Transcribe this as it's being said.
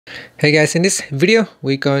Hey guys, in this video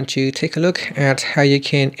we're going to take a look at how you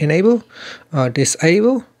can enable or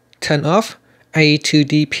disable, turn off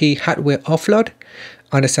A2DP hardware offload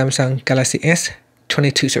on the Samsung Galaxy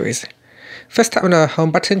S22 series. First, tap on the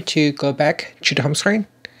home button to go back to the home screen,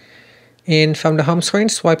 and from the home screen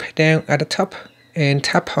swipe down at the top and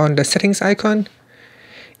tap on the settings icon.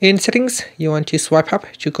 In settings, you want to swipe up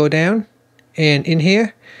to go down, and in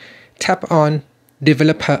here tap on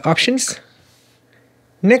developer options.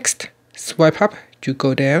 Next, swipe up to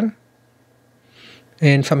go down,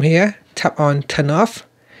 and from here tap on turn off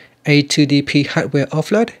A2DP hardware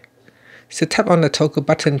offload. So tap on the toggle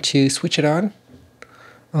button to switch it on,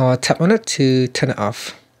 or tap on it to turn it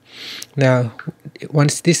off. Now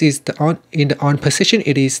once this is in the on position,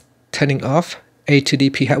 it is turning off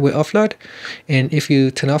A2DP hardware offload, and if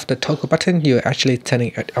you turn off the toggle button, you're actually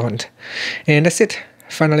turning it on. And that's it.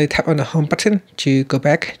 Finally, tap on the home button to go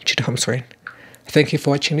back to the home screen. Thank you for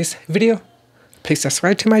watching this video. Please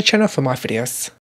subscribe to my channel for more videos.